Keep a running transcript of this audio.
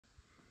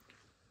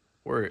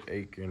We're at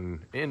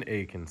Aiken, in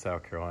Aiken,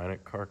 South Carolina,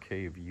 Car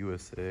Cave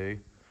USA.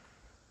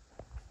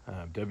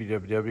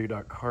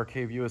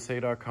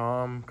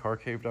 www.carcaveusa.com,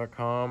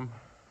 carcave.com.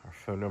 Our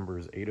phone number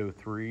is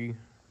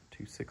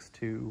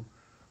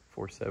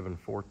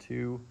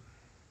 803-262-4742.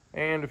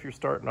 And if you're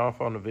starting off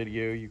on the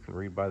video, you can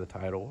read by the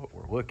title. What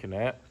we're looking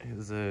at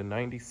is a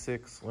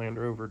 96 Land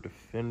Rover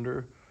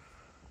Defender.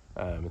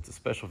 It's a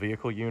special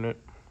vehicle unit,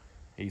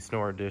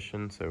 Eastnor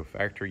edition, so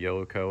factory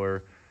yellow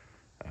color.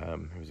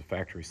 It was a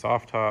factory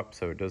soft top,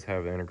 so it does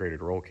have an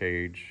integrated roll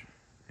cage,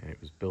 and it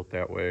was built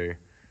that way.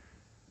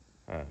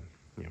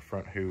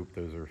 Front hoop,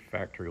 those are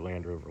factory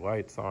Land Rover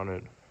lights on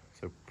it.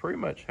 So pretty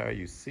much how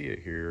you see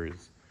it here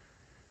is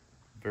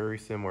very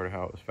similar to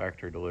how it was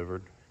factory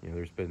delivered.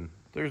 There's been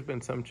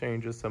some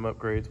changes, some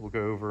upgrades. We'll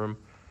go over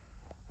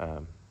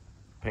them.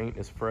 Paint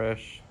is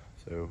fresh,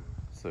 so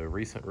it's a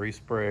recent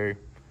respray.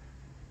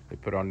 They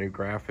put on new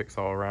graphics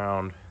all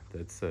around.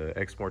 That's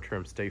Exmoor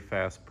trim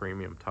Stayfast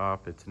premium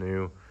top. It's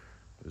new.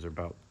 Those are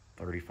about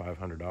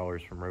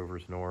 $3,500 from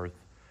Rovers North.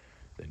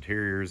 The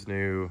interior is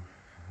new.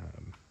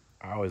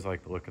 I always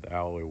like the look of the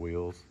alloy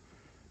wheels,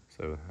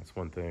 so that's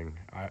one thing.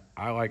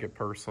 I like it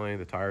personally.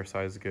 The tire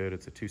size is good.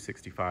 It's a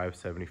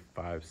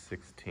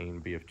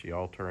 265/75/16 BF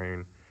All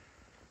Terrain.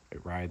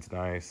 It rides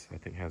nice. I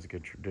think it has a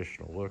good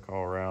traditional look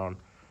all around.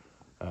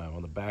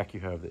 On the back,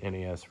 you have the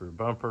NES rear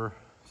bumper.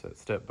 It's that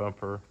step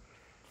bumper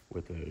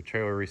with a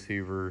trailer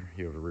receiver.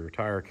 You have a rear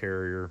tire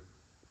carrier.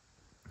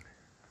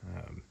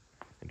 And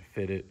to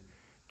fit it,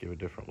 give a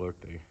different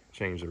look, they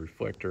change the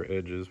reflector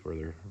edges where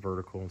they're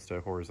vertical instead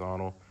of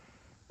horizontal.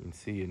 You can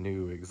see a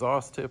new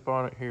exhaust tip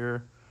on it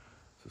here.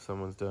 So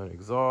someone's done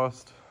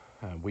exhaust.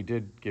 We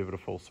did give it a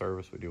full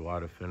service. We do a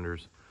lot of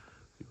fenders.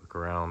 If you look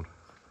around,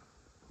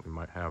 we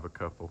might have a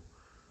couple.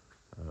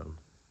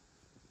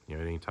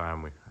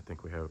 Anytime I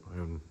think we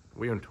own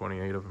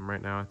 28 of them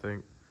right now, I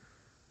think.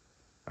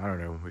 I don't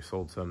know, we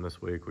sold some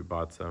this week, we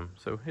bought some,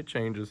 so it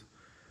changes.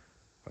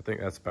 I think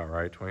that's about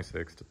right,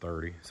 26 to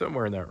 30,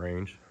 somewhere in that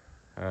range.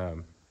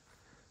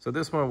 So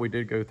this one we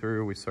did go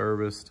through, we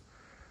serviced.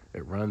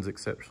 It runs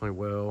exceptionally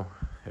well.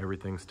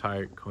 Everything's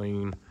tight,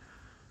 clean.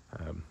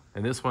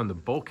 And this one, the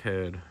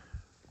bulkhead,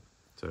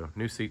 so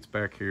new seats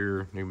back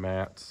here, new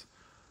mats.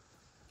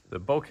 The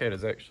bulkhead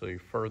is actually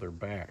further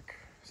back.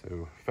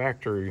 So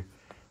factory,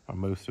 on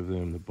most of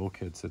them, the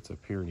bulkhead sits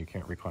up here and you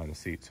can't recline the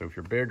seat. So if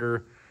you're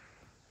bigger,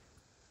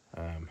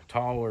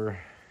 taller,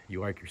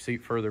 you like your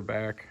seat further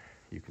back,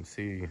 you can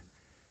see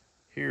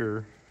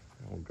here,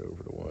 we'll go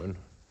over to one.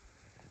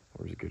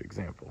 Where's a good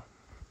example?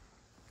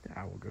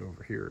 I will go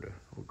over here to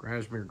old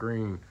Grashmere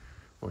Green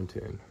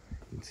 110. You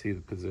can see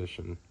the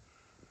position.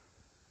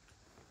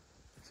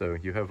 So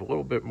you have a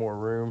little bit more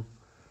room.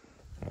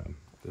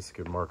 This is a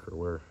good marker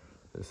where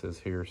this is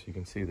here, so you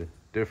can see the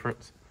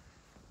difference.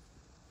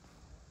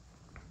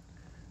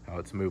 How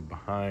it's moved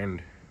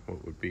behind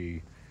what would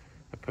be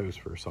a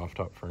post for a soft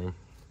top frame.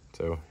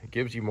 So it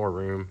gives you more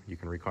room. You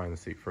can recline the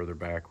seat further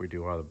back. We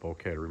do a lot of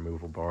bulkhead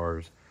removal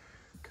bars,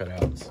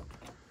 cutouts.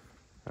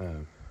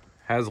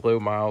 Has low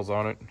miles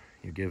on it.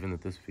 Given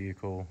that this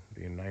vehicle,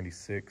 being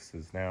 96,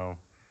 is now,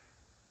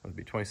 would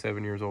be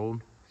 27 years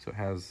old. So it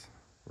has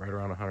right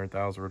around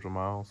 100,000 original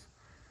miles.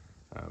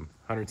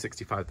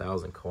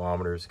 165,000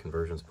 kilometers,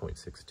 conversion's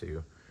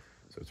 0.62.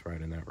 So it's right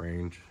in that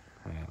range.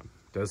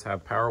 Does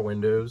have power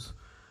windows.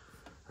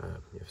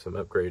 You have some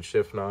upgrade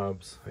shift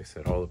knobs. Like I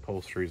said, all the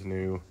upholstery's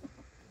new.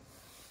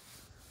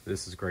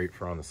 This is great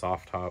for on the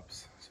soft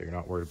tops, so you're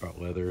not worried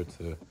about leather. It's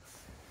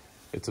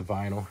a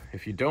vinyl.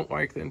 If you don't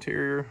like the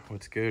interior,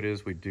 what's good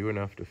is we do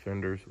enough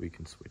Defenders, we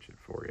can switch it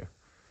for you.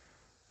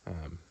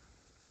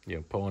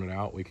 Pulling it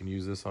out, we can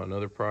use this on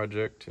another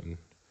project and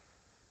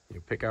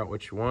pick out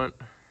what you want,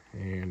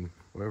 and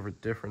whatever the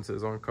difference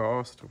is on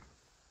cost,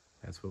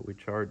 that's what we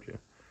charge you.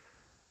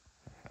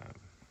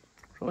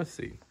 So let's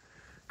see.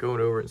 Going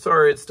over it.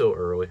 Sorry, it's still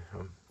early.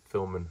 I'm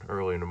filming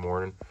early in the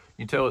morning.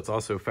 You tell it's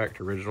also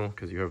factory original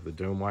because you have the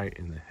dome light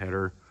in the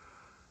header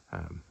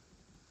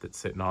that's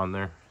sitting on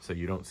there. So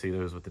you don't see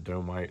those with the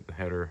dome light, the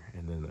header,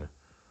 and then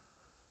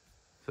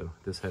so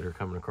this header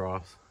coming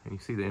across. And you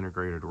see the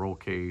integrated roll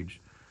cage,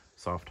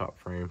 soft top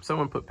frame.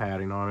 Someone put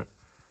padding on it.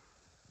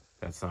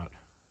 That's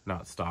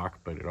not stock,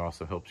 but it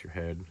also helps your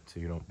head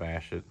so you don't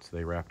bash it. So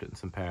they wrapped it in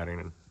some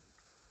padding and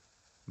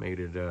made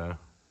it a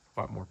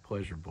lot more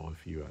pleasurable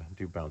if you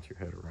do bounce your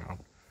head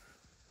around.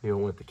 You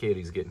don't want the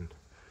kiddies getting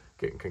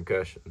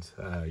concussions.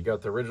 You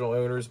got the original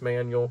owner's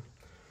manual.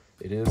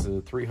 It is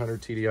a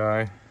 300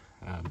 TDI.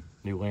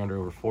 New Land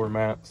Rover floor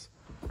mats.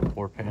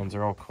 Floor pans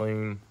are all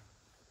clean.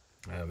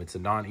 It's a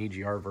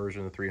non-EGR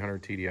version of the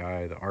 300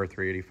 TDI, the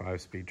R380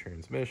 5-speed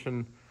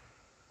transmission.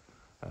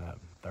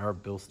 There are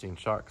Bilstein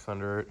shocks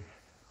under it.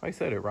 Like I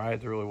said, it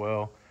rides really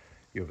well.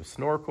 You have a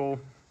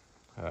snorkel.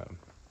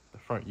 The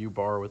front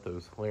U-bar with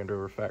those Land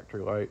Rover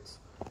factory lights.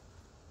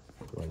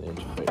 Go in the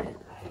engine bay here.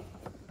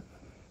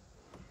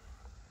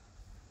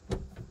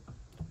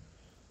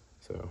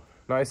 So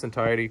nice and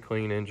tidy,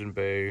 clean engine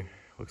bay.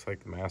 Looks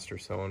like the master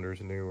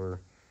cylinder's newer.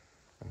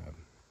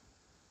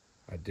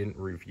 I didn't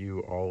review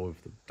all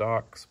of the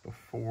docs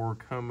before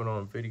coming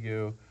on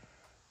video. You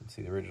can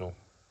see the original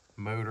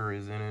motor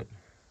is in it.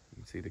 You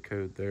can see the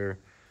code there.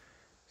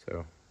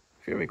 So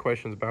if you have any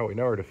questions about it, we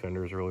know our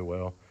Defenders really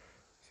well,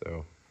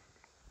 so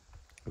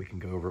we can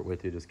go over it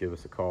with you. Just give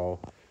us a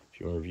call. If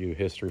you want to review a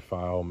history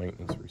file,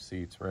 maintenance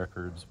receipts,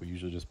 records, we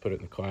usually just put it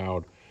in the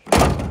cloud.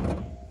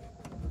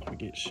 We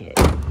get shut.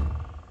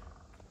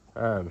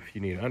 If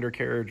you need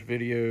undercarriage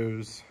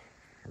videos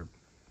or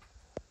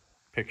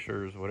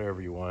pictures,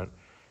 whatever you want,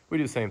 we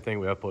do the same thing.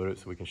 We upload it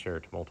so we can share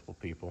it to multiple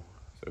people.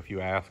 So if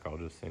you ask, I'll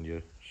just send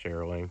you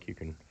share a link. You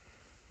can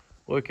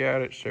look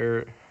at it, share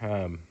it.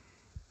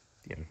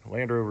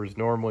 Land Rovers,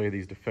 normally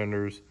these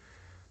Defenders,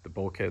 the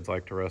bulkheads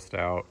like to rust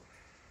out.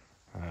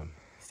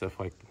 Stuff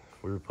like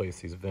we replace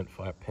these vent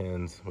flap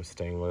pins with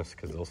stainless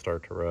because they'll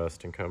start to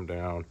rust and come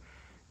down.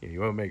 You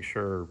want to make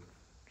sure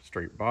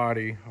straight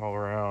body all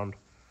around.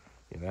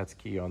 That's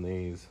key on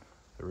these.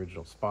 The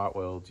original spot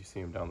welds, you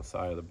see them down the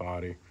side of the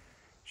body.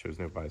 Shows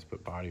nobody's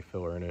put body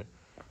filler in it.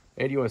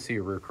 And you want to see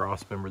a rear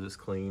cross member that's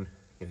clean.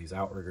 These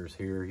outriggers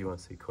here, you want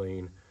to see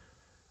clean.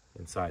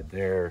 Inside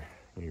there,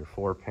 your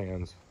floor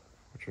pans,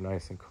 which are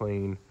nice and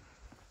clean.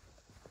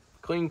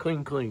 Clean,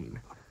 clean, clean.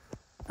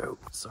 Oh,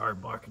 sorry,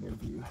 blocking your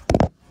view.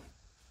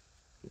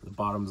 The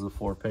bottoms of the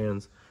floor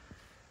pans.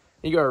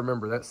 You gotta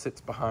remember that sits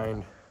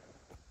behind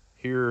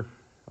here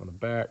on the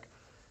back,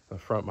 the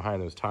front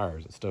behind those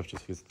tires, and stuff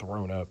just gets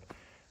thrown up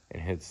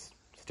and hits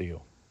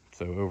steel.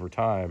 So over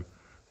time,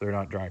 they're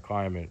not dry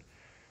climate.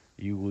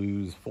 You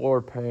lose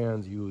floor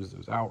pans, you lose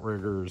those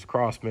outriggers,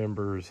 cross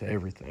members,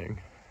 everything.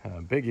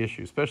 Big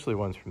issue, especially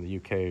ones from the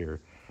UK or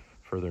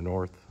further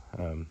north.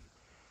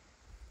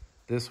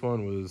 This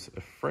one was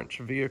a French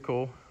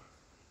vehicle.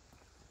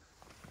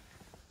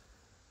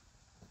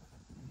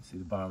 See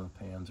the bottom of the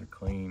pans are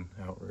clean,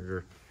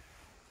 outrigger.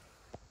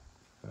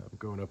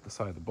 Going up the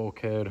side of the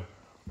bulkhead.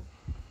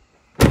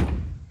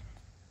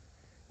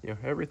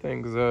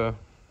 Everything's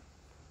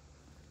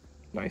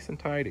nice and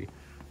tidy.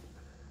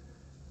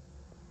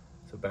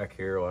 So back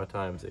here, a lot of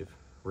times they've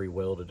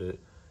re-welded it,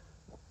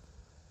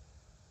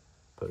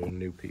 put in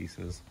new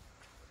pieces.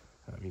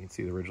 You can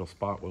see the original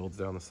spot welds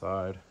down the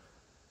side.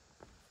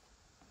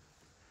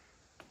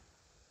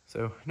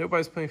 So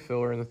nobody's putting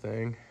filler in the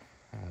thing.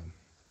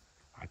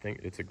 I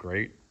think it's a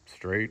great,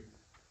 straight,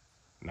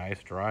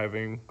 nice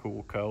driving,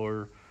 cool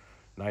color,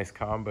 nice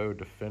combo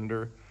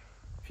Defender.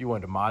 If you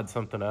wanted to mod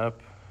something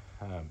up,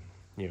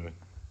 you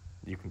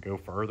can go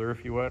further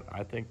if you want.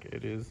 I think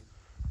it is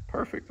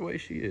perfect the way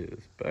she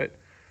is. But,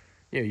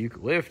 you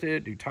can lift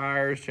it, do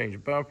tires,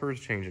 change bumpers,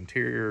 change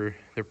interior.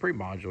 They're pretty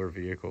modular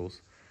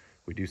vehicles.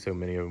 We do so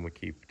many of them, we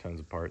keep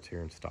tons of parts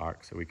here in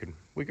stock, so we can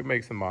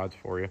make some mods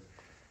for you.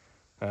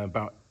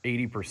 About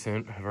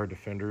 80% of our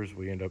Defenders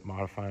we end up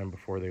modifying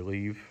before they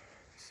leave.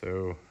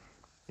 So,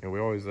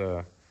 we're always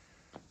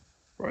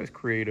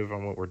creative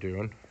on what we're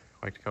doing.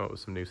 Like to come up with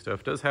some new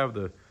stuff. It does have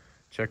the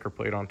checker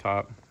plate on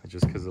top,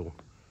 just because the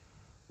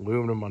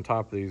aluminum on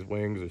top of these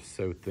wings is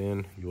so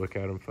thin. You look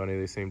at them funny,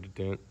 they seem to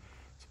dent.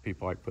 So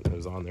people like putting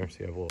those on there so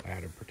you have a little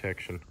added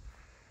protection.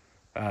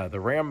 The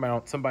ram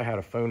mount, somebody had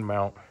a phone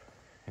mount,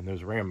 and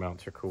those ram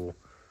mounts are cool.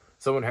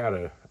 Someone had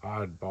an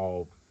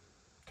oddball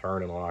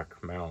turn and lock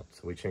mount,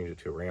 so we changed it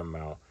to a ram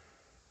mount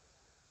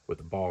with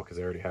the ball because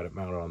they already had it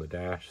mounted on the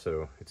dash.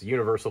 So it's a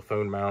universal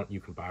phone mount. You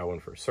can buy one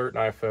for a certain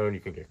iPhone. You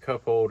can get a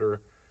cup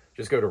holder.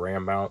 Just go to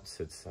ram mounts.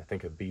 It's, I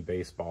think, a B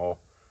baseball,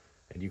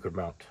 and you could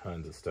mount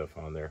tons of stuff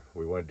on there.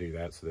 We want to do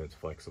that so that it's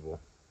flexible.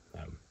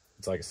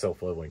 It's like a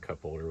self-leveling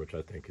cup holder, which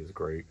I think is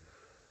great.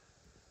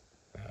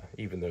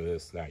 Even though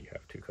now you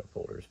have two cup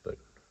holders, but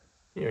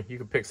you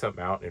can pick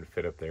something out and it'll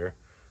fit up there.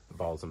 The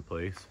ball's in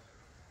place.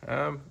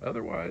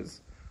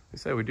 Otherwise, like I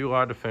said, we do a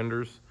lot of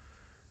Defenders.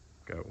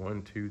 Got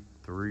 1, 2,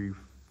 3,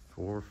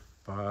 4,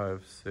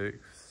 5, 6,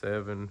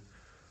 7,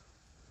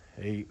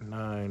 8,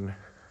 9,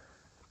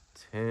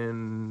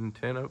 10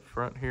 up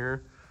front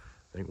here.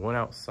 I think 1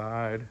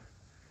 outside.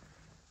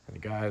 And the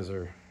guys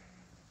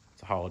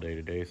it's a holiday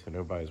today, so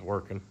nobody's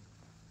working.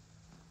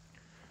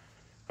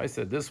 Like I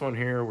said, this one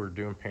here, we're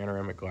doing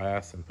panoramic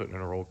glass and putting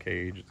in a roll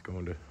cage. It's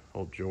going to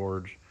Old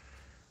George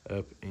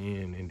up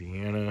in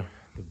Indiana.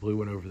 The blue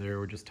one over there,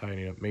 we're just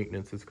tidying up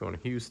maintenance. It's going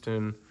to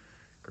Houston.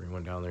 Green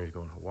one down there is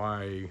going to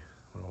Hawaii.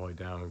 One all the way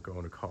down and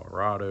going to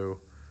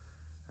Colorado.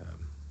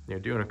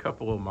 Doing a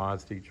couple little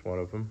mods to each one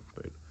of them.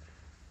 But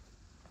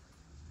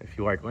if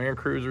you like Land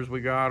Cruisers,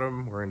 we got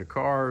them. We're into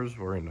cars.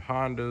 We're into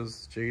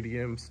Hondas,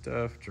 JDM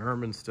stuff,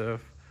 German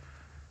stuff,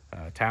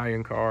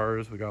 Italian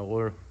cars. We got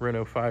a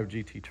Renault 5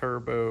 GT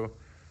Turbo,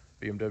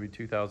 BMW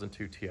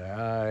 2002 Ti.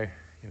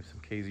 You have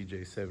some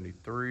KZJ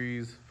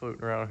 73s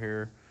floating around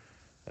here.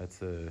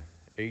 That's a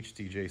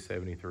HDJ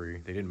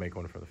 73. They didn't make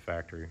one for the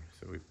factory,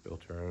 so we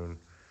built our own.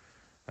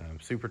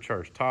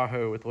 Supercharged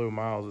Tahoe with low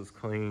miles is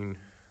clean.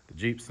 The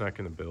Jeep snuck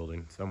in the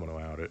building. Someone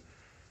allowed it.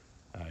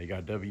 You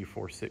got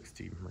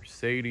W460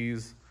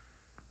 Mercedes,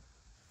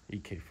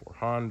 EK4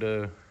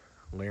 Honda,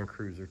 Land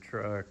Cruiser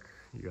truck.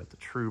 You got the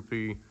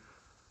Troopy.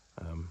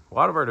 A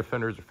lot of our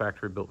Defenders are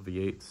factory built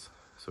V8s,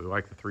 so we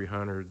like the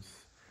 300s,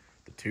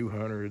 the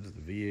 200s,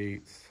 the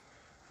V8s,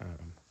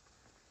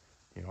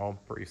 you know, all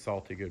pretty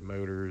salty good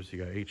motors.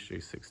 You got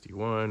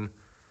HJ61,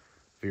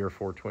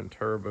 VR4 twin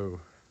turbo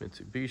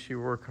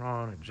Mitsubishi working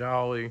on, a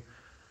Jolly.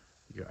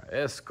 You got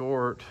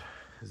Escort,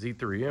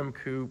 Z3M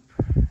coupe,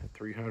 a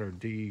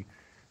 300D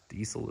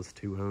dieselless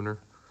 2-owner,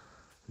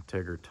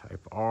 Integra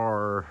Type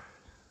R,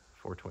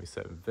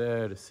 427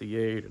 Vet, a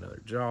C8,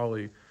 another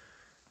Jolly,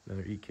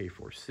 another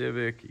EK4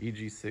 Civic,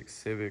 EG6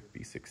 Civic,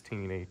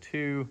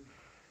 B16A2.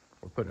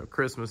 We're putting up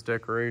Christmas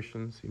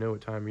decorations. You know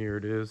what time of year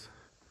it is.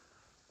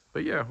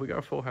 But yeah, we got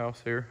a full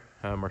house here.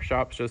 Our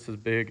shop's just as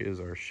big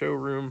as our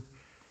showroom,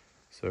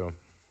 so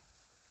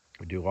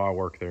we do a lot of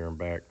work there and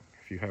back.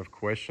 If you have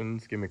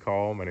questions, give me a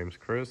call. My name's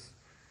Chris.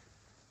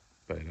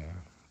 But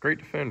great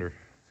Defender.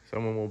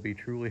 Someone will be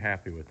truly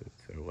happy with it.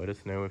 So let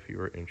us know if you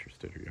are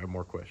interested or you have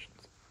more questions.